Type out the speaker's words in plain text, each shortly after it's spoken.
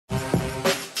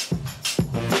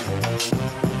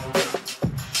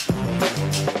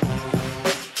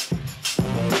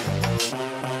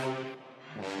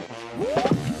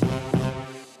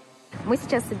Мы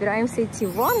сейчас собираемся идти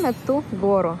вон на ту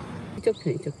гору.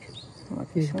 Вот,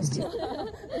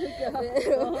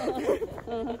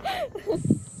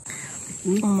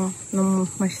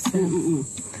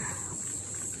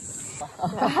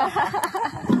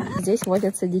 здесь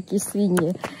водятся дикие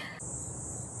свиньи.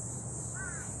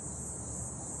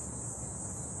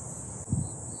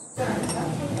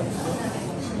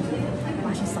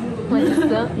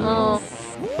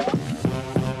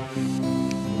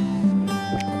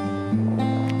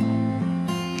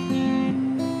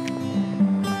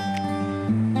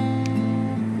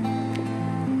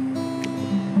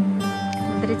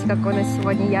 Смотрите, какое у нас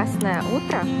сегодня ясное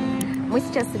утро. Мы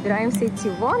сейчас собираемся идти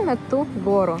вон на ту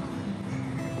гору.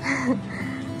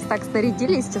 Так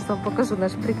снарядились, сейчас вам покажу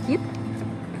наш прикид.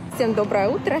 Всем доброе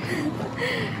утро.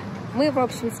 Мы, в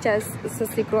общем, сейчас со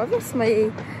свекровью, с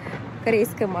моей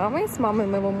корейской мамой, с мамой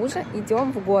моего мужа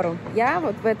идем в гору. Я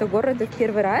вот в эту гору иду в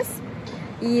первый раз.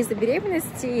 И из-за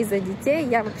беременности, из-за детей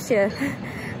я вообще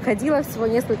ходила всего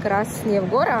несколько раз с ней в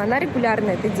гору. Она регулярно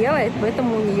это делает,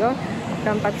 поэтому у нее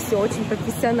прям так все очень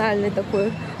профессиональный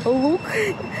такой лук,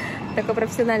 такое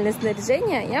профессиональное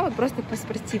снаряжение. Я вот просто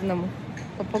по-спортивному,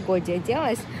 по погоде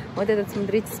оделась. Вот этот,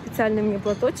 смотрите, специальный мне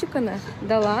платочек она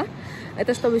дала.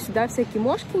 Это чтобы сюда всякие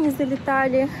мошки не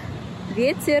залетали,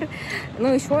 ветер.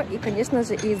 Ну, еще и, конечно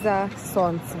же, из-за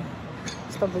солнца.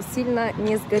 Чтобы сильно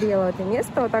не сгорело это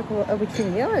место. Вот так обычно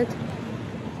делают.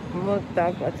 Вот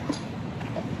так вот.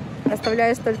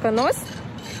 Оставляешь только нос,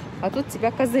 а тут тебя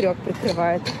козырек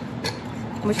прикрывает.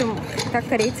 В общем, так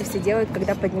корейцы все делают,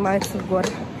 когда поднимаются в горы.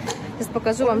 Сейчас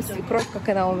покажу вам свекровь, как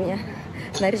она у меня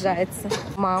наряжается.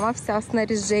 Мама вся в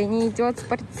снаряжении идет,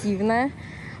 спортивная.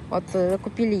 Вот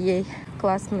купили ей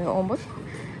классную обувь,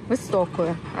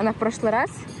 высокую. Она в прошлый раз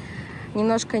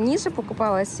немножко ниже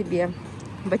покупала себе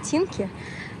ботинки.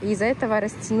 И из-за этого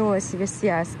растянула себе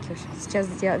связки. В общем, сейчас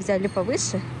взяли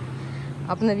повыше.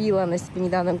 Обновила она себе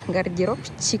недавно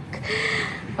гардеробчик.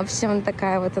 В общем,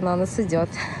 такая вот она у нас идет.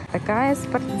 Такая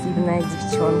спортивная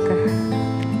девчонка.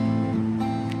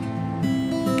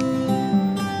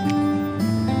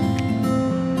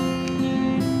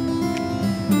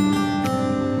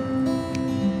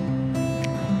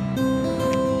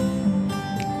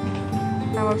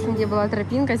 Там, в общем, где была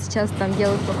тропинка, сейчас там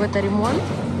делают какой-то ремонт.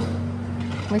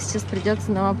 Мы сейчас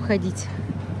придется нам обходить.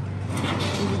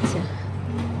 Видите?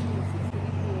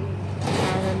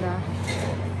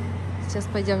 Сейчас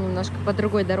пойдем немножко по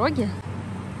другой дороге.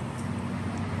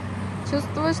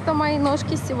 Чувствую, что мои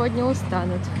ножки сегодня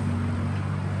устанут.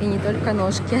 И не только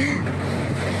ножки.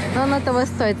 Но оно того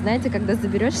стоит. Знаете, когда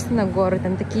заберешься на гору,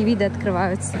 там такие виды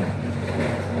открываются.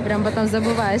 Прям потом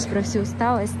забываешь про всю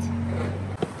усталость.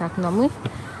 Так, ну а мы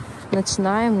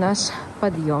начинаем наш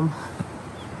подъем.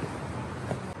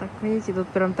 Так, видите, тут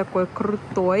прям такой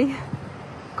крутой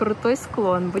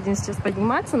склон. Будем сейчас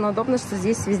подниматься, но удобно, что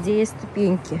здесь везде есть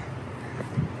ступеньки.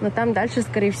 Но там дальше,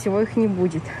 скорее всего, их не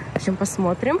будет. В общем,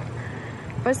 посмотрим.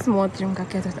 Посмотрим,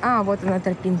 как я тут... А, вот она,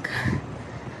 тропинка.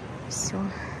 Все.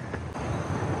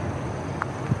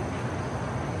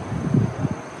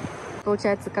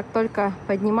 Получается, как только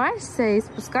поднимаешься и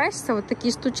спускаешься, вот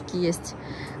такие штучки есть.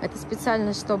 Это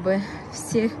специально, чтобы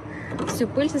всю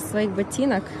пыль со своих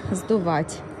ботинок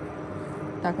сдувать.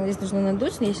 Так, ну здесь нужно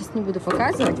надуть, но я сейчас не буду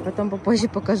показывать, потом попозже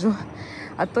покажу.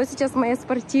 А то сейчас моя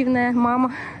спортивная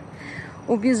мама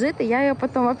убежит, и я ее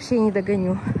потом вообще не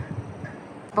догоню.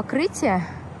 Покрытие,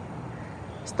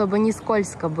 чтобы не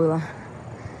скользко было,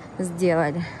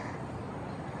 сделали.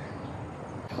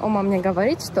 Ома мне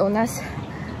говорит, что у нас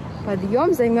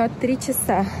подъем займет 3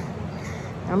 часа,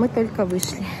 а мы только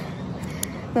вышли.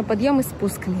 На подъем и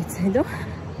спуск, имеется в виду.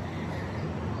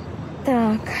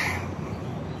 Так,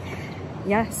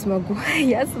 я смогу,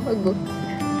 я смогу.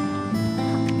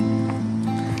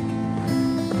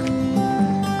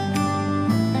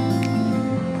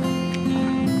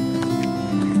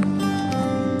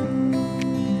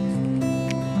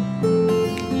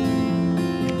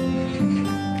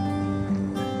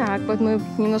 Так, вот мы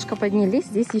немножко поднялись.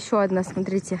 Здесь еще одна,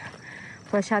 смотрите,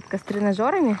 площадка с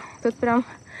тренажерами. Тут прям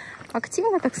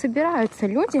активно так собираются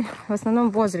люди, в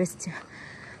основном в возрасте.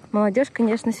 Молодежь,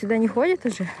 конечно, сюда не ходит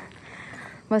уже.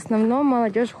 В основном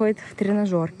молодежь ходит в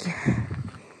тренажерки.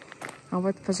 А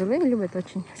вот пожилые любят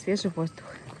очень свежий воздух.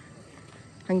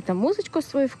 Они там музычку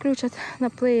свою включат на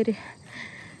плеере.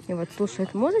 И вот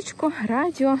слушают музычку,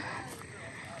 радио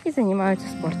и занимаются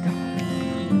спортом.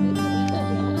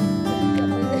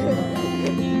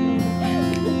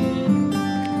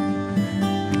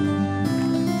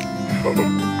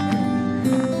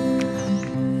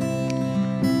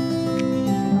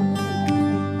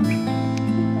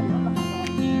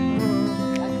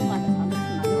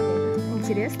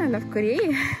 в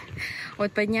Корее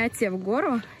вот поднятие в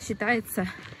гору считается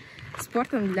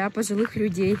спортом для пожилых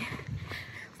людей.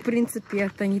 В принципе,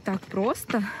 это не так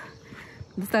просто,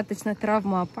 достаточно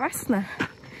травмоопасно,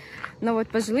 но вот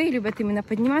пожилые любят именно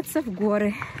подниматься в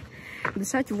горы,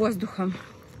 дышать воздухом.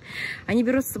 Они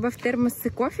берут с собой в термосы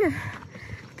кофе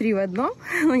 3 в 1,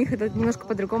 у них это немножко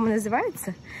по-другому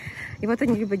называется. И вот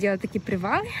они любят делать такие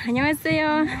привалы.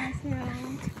 Аньонхасео.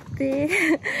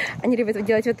 Они любят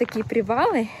делать вот такие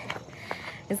привалы,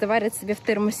 заварят себе в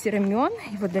термосе рамен,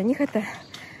 и вот для них это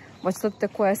вот что-то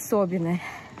такое особенное.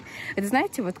 Это,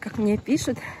 знаете, вот как мне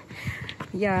пишут,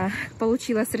 я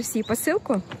получила с России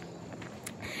посылку,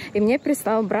 и мне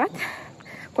прислал брат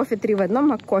кофе 3 в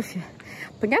 1, кофе.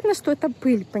 Понятно, что это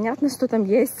пыль, понятно, что там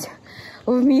есть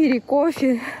в мире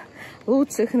кофе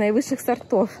лучших, наивысших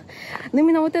сортов. Но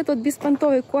именно вот этот вот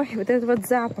беспонтовый кофе, вот этот вот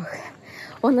запах,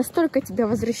 он настолько тебя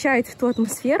возвращает в ту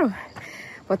атмосферу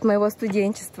вот моего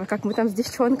студенчества, как мы там с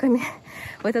девчонками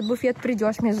в этот буфет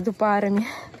придешь между парами,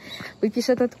 выпьешь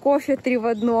этот кофе 3 в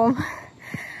 1.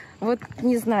 Вот,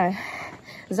 не знаю,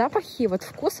 запахи, вот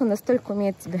вкус, он настолько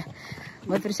умеет тебя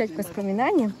возвращать к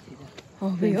воспоминаниям.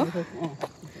 Обувь.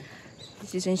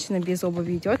 Здесь женщина без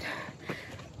обуви идет.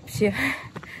 Вообще.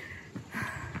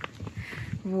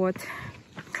 Вот.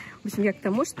 В общем, я к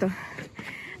тому, что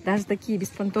даже такие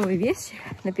беспонтовые вещи,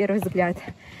 на первый взгляд,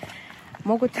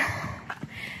 могут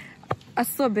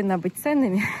особенно быть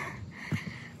ценными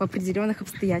в определенных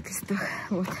обстоятельствах.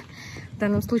 Вот. В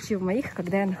данном случае в моих,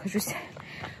 когда я нахожусь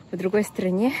в другой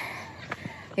стране,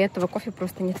 и этого кофе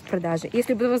просто нет в продаже.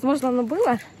 Если бы, возможно, оно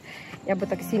было, я бы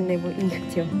так сильно его и не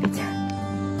хотела пить.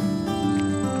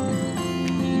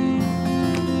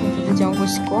 Мы тут идем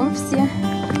гуськом все.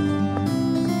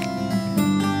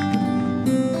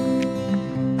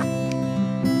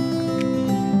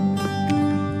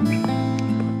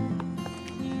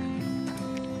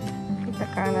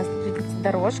 Такая у нас, видите,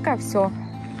 дорожка, все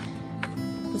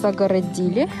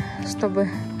загородили, чтобы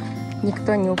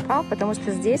никто не упал, потому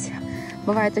что здесь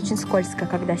бывает очень скользко,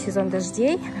 когда сезон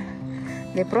дождей,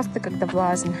 да и просто когда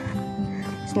влажно.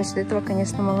 Насчет этого,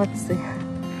 конечно, молодцы.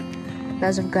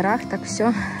 Даже в горах так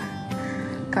все,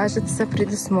 кажется,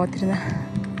 предусмотрено.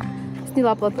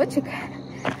 Сняла платочек,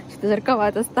 что-то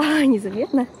жарковато стало,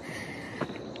 незаметно.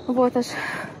 Вот аж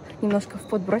немножко в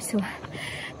пот бросила.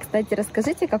 Кстати,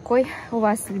 расскажите, какой у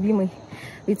вас любимый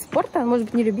вид спорта? Может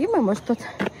быть, не любимый, может, тот,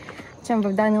 чем вы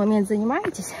в данный момент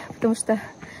занимаетесь. Потому что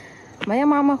моя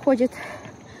мама ходит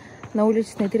на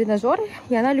уличные тренажеры,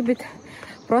 и она любит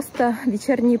просто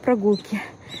вечерние прогулки,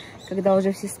 когда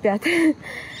уже все спят.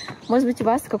 Может быть, у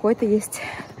вас какой-то есть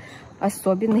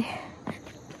особенный.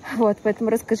 Вот, поэтому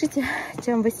расскажите,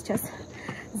 чем вы сейчас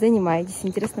занимаетесь.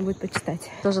 Интересно будет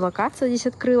почитать. Тоже локация здесь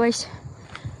открылась.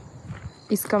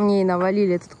 Из камней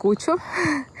навалили тут кучу,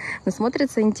 но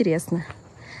смотрится интересно.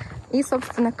 И,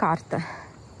 собственно, карта.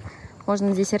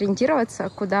 Можно здесь ориентироваться,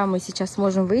 куда мы сейчас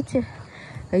можем выйти.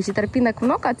 Эти тропинок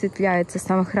много ответвляется,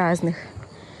 самых разных.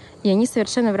 И они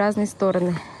совершенно в разные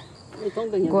стороны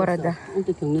города.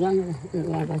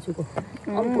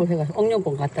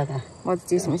 Вот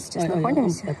здесь мы сейчас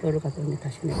находимся.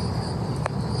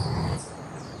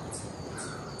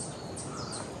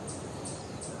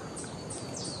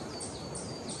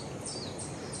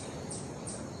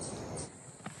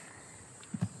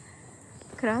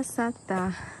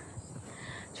 Красота.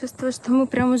 Чувствую, что мы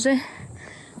прям уже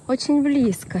очень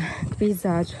близко к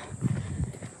пейзажу.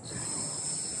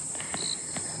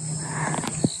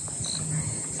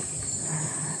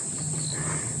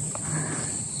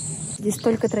 Здесь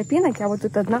столько тропинок, а вот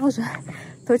тут одна уже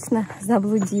точно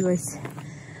заблудилась.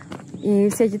 И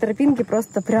все эти тропинки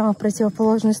просто прямо в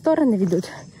противоположные стороны ведут.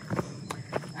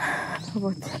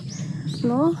 Вот.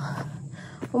 Но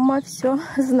Ума все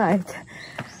знает.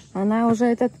 Она уже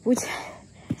этот путь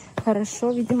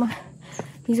хорошо, видимо,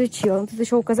 изучила. Тут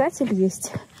еще указатель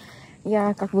есть.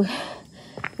 Я как бы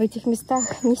в этих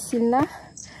местах не сильна,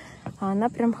 а она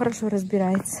прям хорошо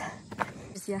разбирается.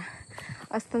 Друзья,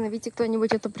 остановите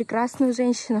кто-нибудь эту прекрасную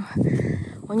женщину.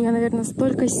 У нее, наверное,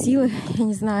 столько силы, я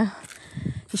не знаю,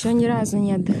 еще ни разу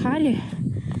не отдыхали.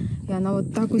 И она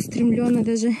вот так устремленно,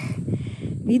 даже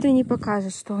виду не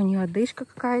покажет, что у нее одышка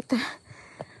какая-то.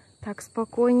 Так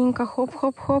спокойненько,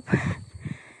 хоп-хоп-хоп.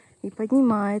 И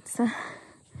поднимается.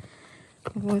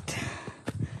 Вот.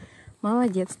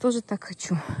 Молодец, тоже так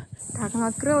хочу. Так, ну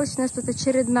открылась у нас тут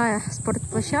очередная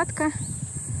спортплощадка.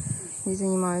 Здесь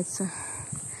занимаются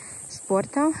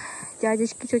спортом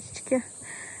дядечки, тетечки.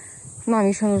 Нам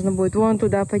еще нужно будет вон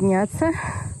туда подняться.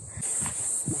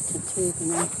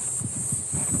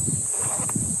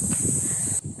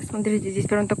 Смотрите, здесь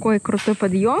прям такой крутой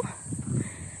подъем.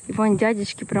 И вон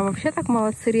дядечки прям вообще так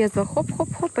молодцы, резво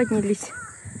хоп-хоп-хоп поднялись.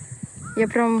 Я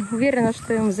прям уверена,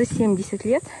 что им за 70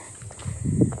 лет.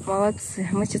 Молодцы.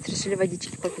 Мы сейчас решили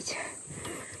водички попить.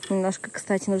 Немножко,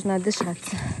 кстати, нужно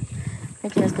отдышаться.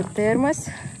 Видите, у нас тут термос.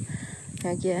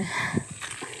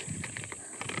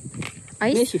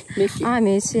 Айс?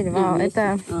 Месиль. Вау,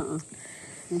 это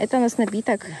у нас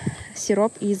напиток,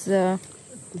 сироп из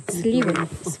сливы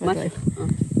с водой.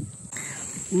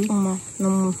 Ну,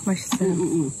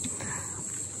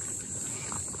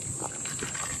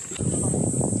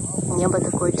 небо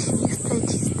такое чистое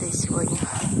сегодня.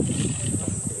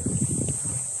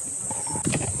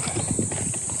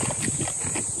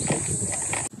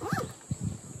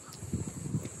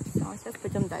 Сейчас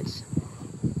пойдем дальше.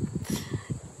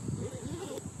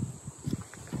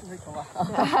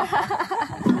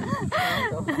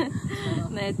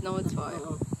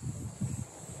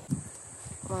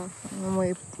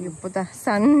 Мой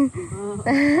сан.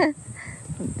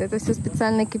 Это все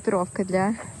специальная экипировка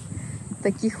для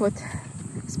таких вот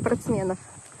спортсменов.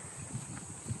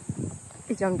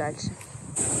 Идем дальше.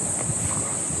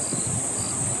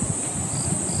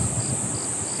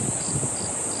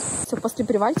 Все, после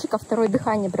привальчика второе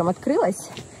дыхание прям открылось.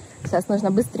 Сейчас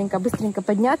нужно быстренько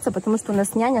подняться, потому что у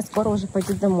нас няня скоро уже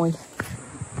пойдет домой.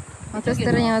 На той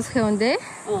стороне у нас Хэунде.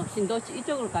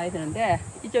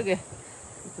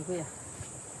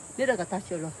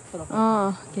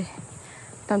 Окей.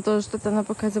 Там тоже что-то она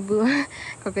пока забыла,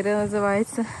 как это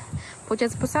называется.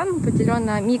 Получается, Пусан поделен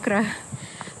на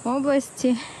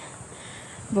микрообласти.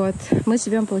 Вот. Мы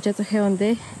живем, получается,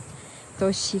 Хэунде.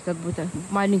 Тощий, как будто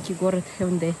маленький город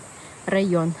Хэунде.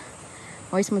 Район.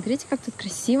 Ой, смотрите, как тут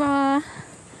красиво.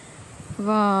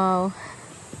 Вау.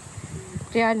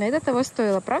 Реально, это того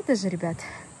стоило, правда же, ребят?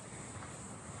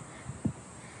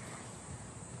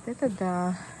 Это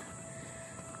да.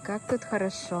 Как тут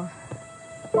хорошо.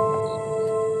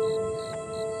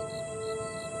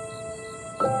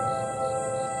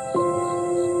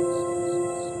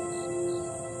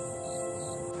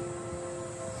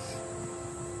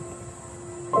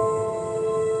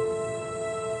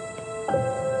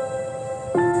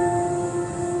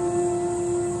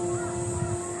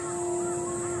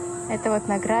 Это вот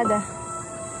награда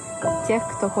тех,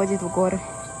 кто ходит в горы.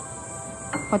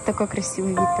 Вот такой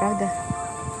красивый вид, правда?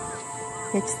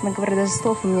 Я, честно говоря, даже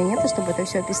слов у меня нету, чтобы это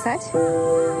все описать.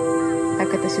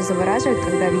 Так это все завораживает,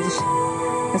 когда видишь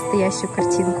настоящую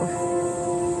картинку.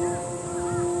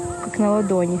 Как на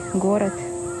ладони. Город.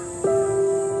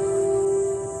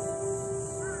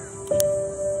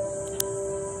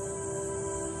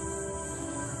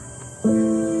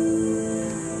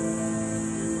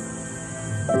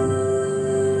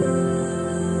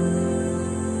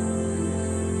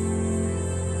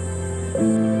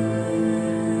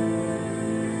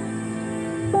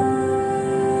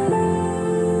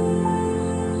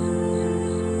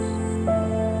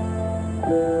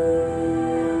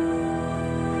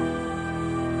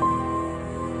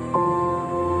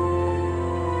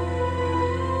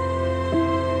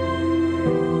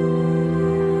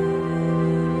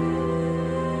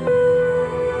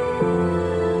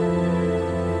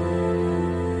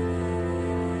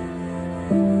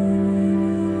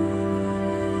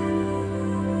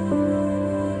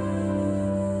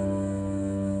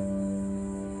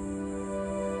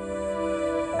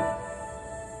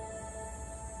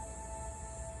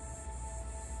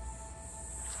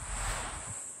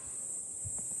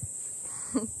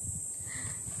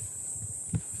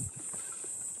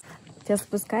 Сейчас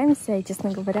спускаемся, и,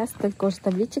 честно говоря, столько уже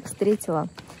табличек встретила,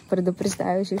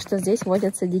 предупреждающих, что здесь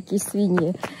водятся дикие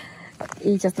свиньи.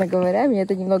 И, честно говоря, меня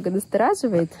это немного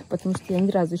настораживает, потому что я ни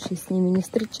разу еще с ними не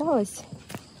встречалась.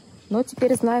 Но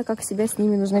теперь знаю, как себя с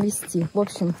ними нужно вести. В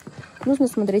общем, нужно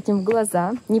смотреть им в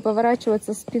глаза, не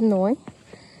поворачиваться спиной,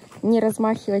 не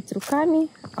размахивать руками,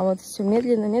 а вот все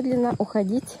медленно-медленно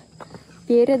уходить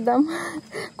передом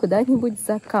куда-нибудь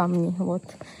за камни. Вот.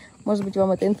 Может быть, вам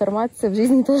эта информация в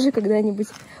жизни тоже когда-нибудь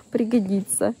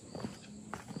пригодится.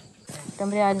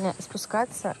 Там реально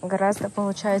спускаться гораздо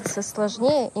получается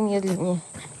сложнее и медленнее.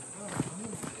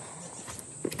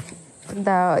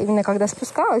 Да, именно когда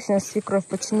спускалась, у нас свекровь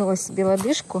потянула себе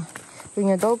лодыжку, и у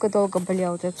нее долго-долго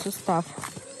болел вот этот сустав.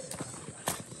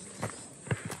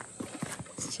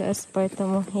 Сейчас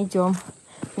поэтому идем,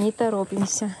 не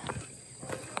торопимся.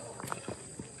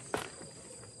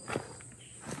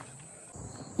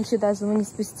 Еще даже мы не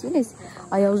спустились,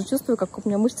 а я уже чувствую, как у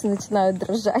меня мышцы начинают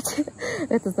дрожать.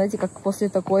 Это, знаете, как после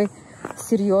такой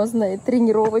серьезной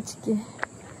тренировочки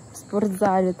в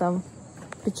спортзале там.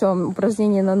 Причем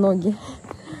упражнения на ноги.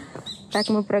 Так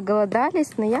мы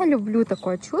проголодались, но я люблю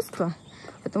такое чувство.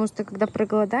 потому что когда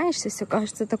проголодаешься, все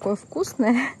кажется такое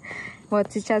вкусное. Вот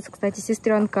сейчас, кстати,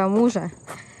 сестренка мужа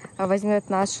возьмет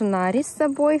нашу Нари с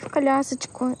собой в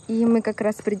колясочку, и мы как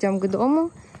раз придем к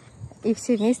дому, и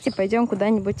все вместе пойдем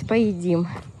куда-нибудь поедим.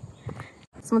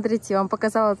 Смотрите, я вам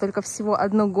показала только всего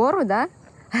одну гору, да?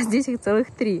 А здесь их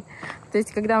целых 3. То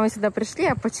есть, когда мы сюда пришли,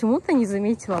 я почему-то не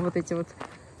заметила вот эти вот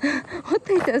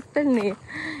остальные.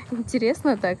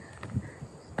 Интересно так,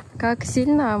 как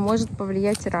сильно может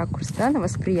повлиять ракурс, да, на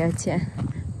восприятие.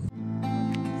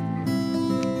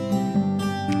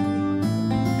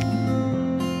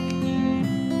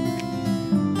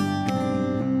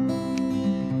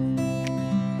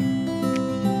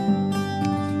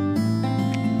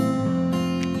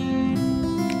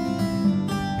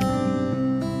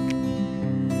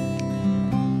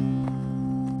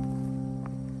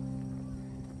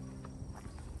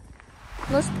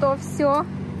 Ну что, все,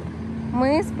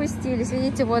 мы спустились.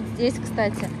 Видите, вот здесь,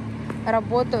 кстати,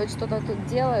 работают, что-то тут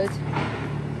делают.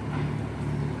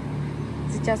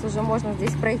 Сейчас уже можно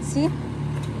здесь пройти.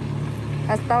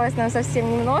 Осталось нам совсем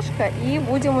немножко, и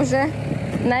будем уже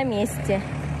на месте.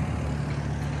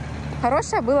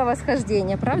 Хорошее было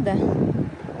восхождение, правда?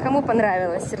 Кому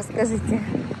понравилось, расскажите.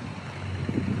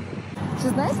 Что,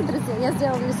 знаете, друзья, я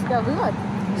сделала для себя вывод,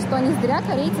 что не зря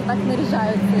корейцы так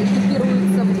наряжаются,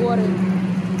 экипируются в горы.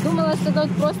 Думала, что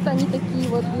тут просто они такие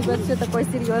вот, любят все такое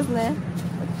серьезное.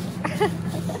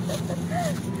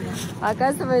 А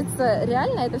оказывается,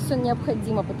 реально это все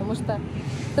необходимо, потому что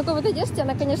в такой вот одежде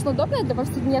она, конечно, удобная для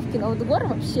повседневки, но вот в горы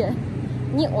вообще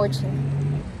не очень.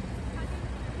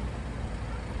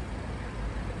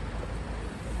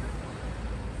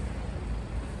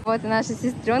 Вот и наша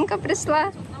сестренка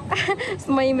пришла с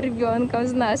моим ребенком,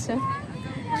 с нашим.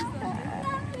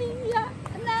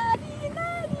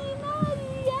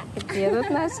 Где тут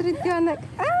наш ребенок?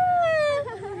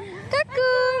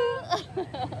 Какун!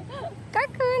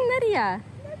 Какун, Нарья!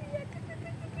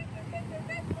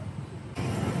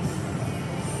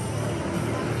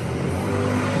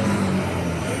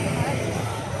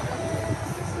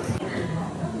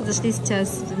 Зашли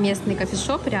сейчас в местный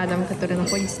кофешоп рядом, который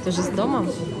находится тоже с домом.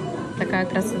 Такая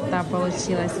красота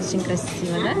получилась, очень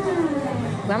красиво, да?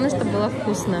 Главное, чтобы было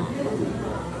вкусно.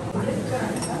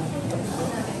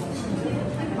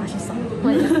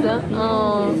 맛있어?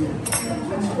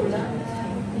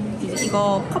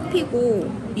 이거 커피고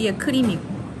위에 크림이고.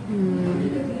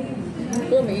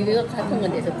 그럼 이거 같은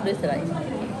건데서 프레스 라이스.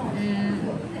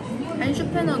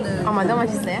 한슈페너는 아, 맞아,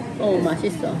 맛있어요?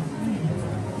 맛있어.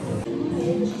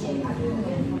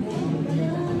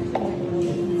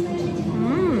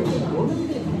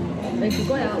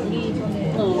 그거야 우리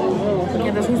전에.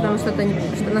 Я даже не знаю,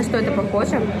 на что это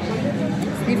похоже.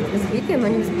 Сливки взбитые, но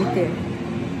не взбитые.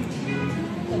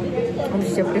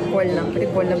 Вообще прикольно,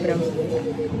 прикольно прям.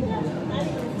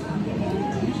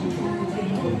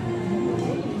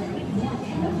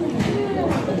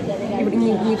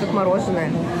 Не как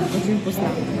мороженое. Очень вкусно.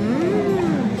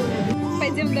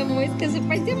 Пойдем домой, скажи,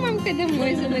 пойдем, мамка,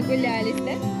 домой же нагулялись,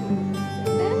 да?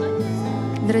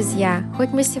 Друзья,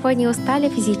 хоть мы сегодня устали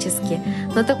физически,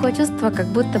 но такое чувство, как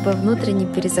будто бы внутренне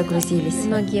перезагрузились.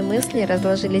 Многие мысли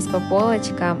разложились по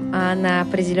полочкам, а на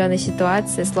определенной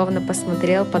ситуации словно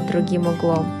посмотрел под другим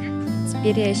углом.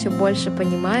 Теперь я еще больше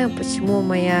понимаю, почему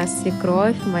моя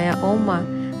свекровь, моя Ома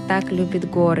так любит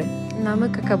горы. Ну а мы,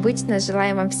 как обычно,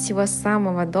 желаем вам всего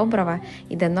самого доброго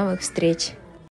и до новых встреч!